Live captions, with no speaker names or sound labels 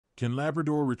Can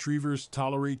Labrador Retrievers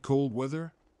tolerate cold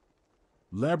weather?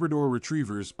 Labrador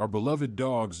Retrievers are beloved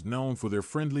dogs known for their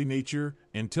friendly nature,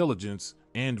 intelligence,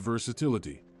 and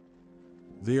versatility.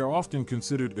 They are often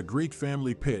considered a great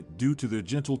family pet due to their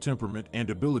gentle temperament and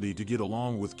ability to get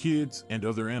along with kids and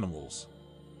other animals.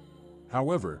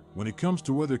 However, when it comes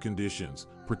to weather conditions,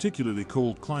 particularly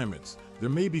cold climates, there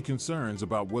may be concerns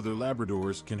about whether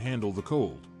Labradors can handle the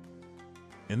cold.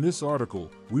 In this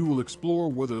article, we will explore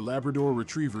whether Labrador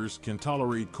Retrievers can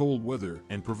tolerate cold weather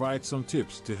and provide some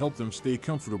tips to help them stay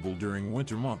comfortable during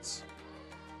winter months.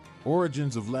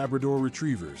 Origins of Labrador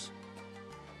Retrievers.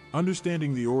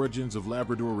 Understanding the origins of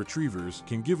Labrador Retrievers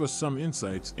can give us some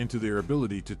insights into their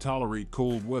ability to tolerate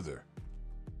cold weather.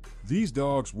 These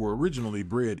dogs were originally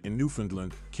bred in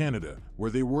Newfoundland, Canada,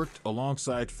 where they worked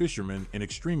alongside fishermen in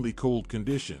extremely cold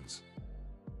conditions.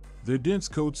 Their dense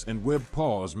coats and webbed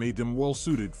paws made them well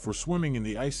suited for swimming in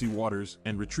the icy waters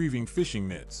and retrieving fishing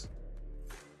nets.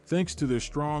 Thanks to their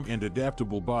strong and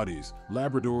adaptable bodies,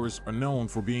 Labradors are known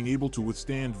for being able to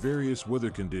withstand various weather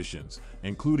conditions,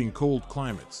 including cold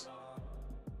climates.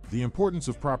 The importance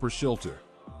of proper shelter.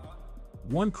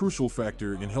 One crucial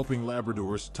factor in helping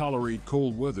Labradors tolerate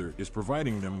cold weather is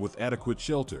providing them with adequate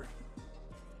shelter.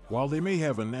 While they may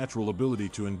have a natural ability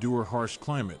to endure harsh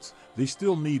climates, they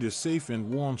still need a safe and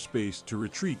warm space to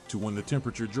retreat to when the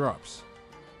temperature drops.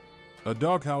 A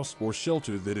doghouse or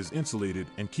shelter that is insulated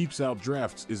and keeps out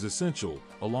drafts is essential,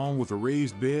 along with a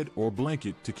raised bed or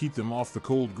blanket to keep them off the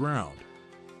cold ground.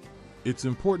 It's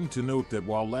important to note that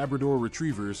while Labrador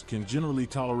Retrievers can generally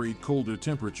tolerate colder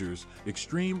temperatures,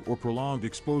 extreme or prolonged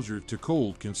exposure to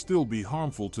cold can still be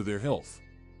harmful to their health.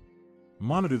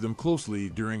 Monitor them closely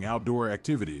during outdoor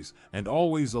activities and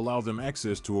always allow them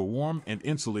access to a warm and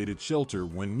insulated shelter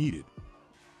when needed.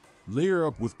 Layer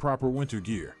up with proper winter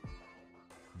gear.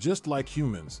 Just like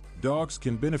humans, dogs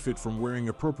can benefit from wearing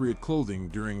appropriate clothing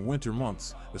during winter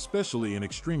months, especially in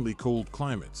extremely cold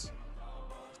climates.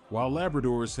 While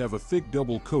Labradors have a thick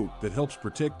double coat that helps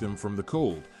protect them from the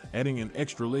cold, adding an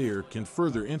extra layer can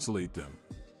further insulate them.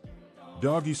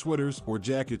 Doggy sweaters or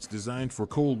jackets designed for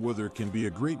cold weather can be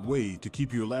a great way to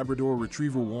keep your Labrador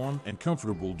Retriever warm and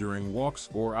comfortable during walks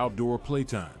or outdoor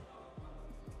playtime.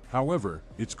 However,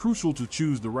 it's crucial to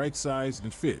choose the right size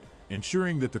and fit,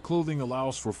 ensuring that the clothing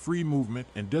allows for free movement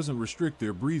and doesn't restrict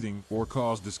their breathing or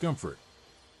cause discomfort.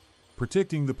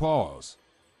 Protecting the paws.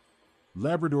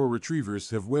 Labrador Retrievers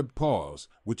have webbed paws,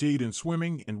 which aid in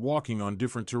swimming and walking on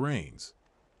different terrains.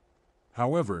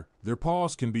 However, their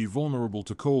paws can be vulnerable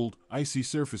to cold, icy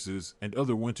surfaces and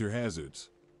other winter hazards.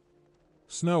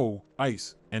 Snow,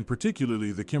 ice, and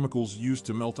particularly the chemicals used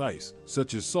to melt ice,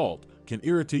 such as salt, can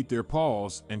irritate their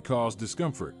paws and cause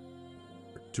discomfort.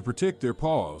 To protect their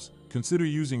paws, consider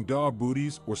using dog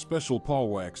booties or special paw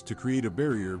wax to create a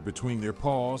barrier between their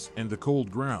paws and the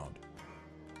cold ground.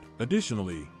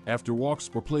 Additionally, after walks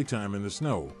or playtime in the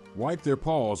snow, wipe their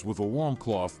paws with a warm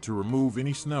cloth to remove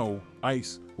any snow,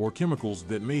 ice, or chemicals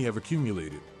that may have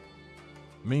accumulated.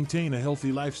 Maintain a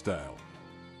healthy lifestyle.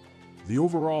 The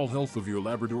overall health of your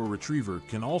Labrador Retriever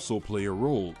can also play a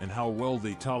role in how well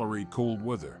they tolerate cold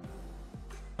weather.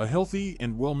 A healthy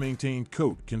and well-maintained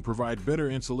coat can provide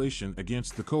better insulation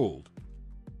against the cold.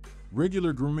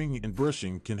 Regular grooming and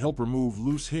brushing can help remove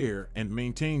loose hair and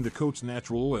maintain the coat's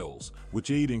natural oils,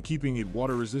 which aid in keeping it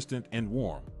water-resistant and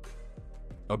warm.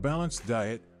 A balanced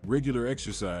diet, regular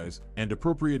exercise, and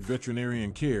appropriate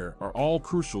veterinarian care are all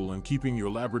crucial in keeping your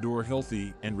Labrador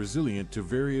healthy and resilient to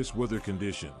various weather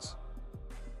conditions.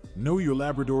 Know your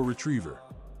Labrador Retriever.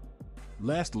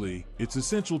 Lastly, it's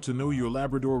essential to know your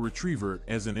Labrador Retriever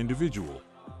as an individual.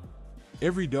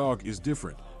 Every dog is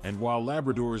different, and while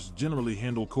Labradors generally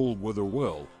handle cold weather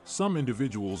well, some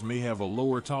individuals may have a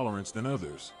lower tolerance than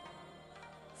others.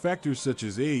 Factors such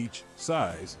as age,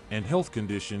 size, and health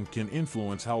condition can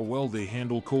influence how well they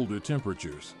handle colder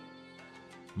temperatures.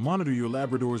 Monitor your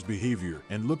Labrador's behavior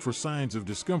and look for signs of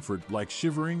discomfort like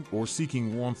shivering or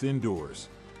seeking warmth indoors.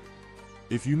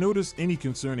 If you notice any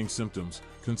concerning symptoms,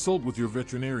 consult with your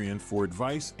veterinarian for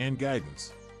advice and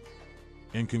guidance.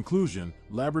 In conclusion,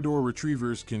 Labrador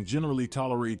Retrievers can generally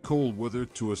tolerate cold weather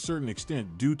to a certain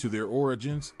extent due to their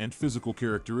origins and physical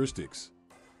characteristics.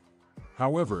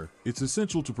 However, it's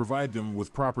essential to provide them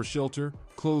with proper shelter,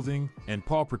 clothing, and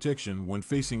paw protection when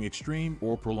facing extreme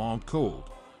or prolonged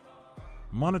cold.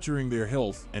 Monitoring their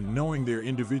health and knowing their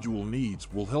individual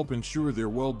needs will help ensure their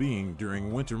well-being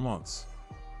during winter months.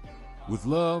 With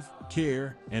love,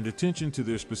 care, and attention to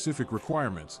their specific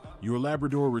requirements, your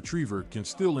Labrador Retriever can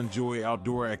still enjoy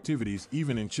outdoor activities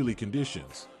even in chilly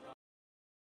conditions.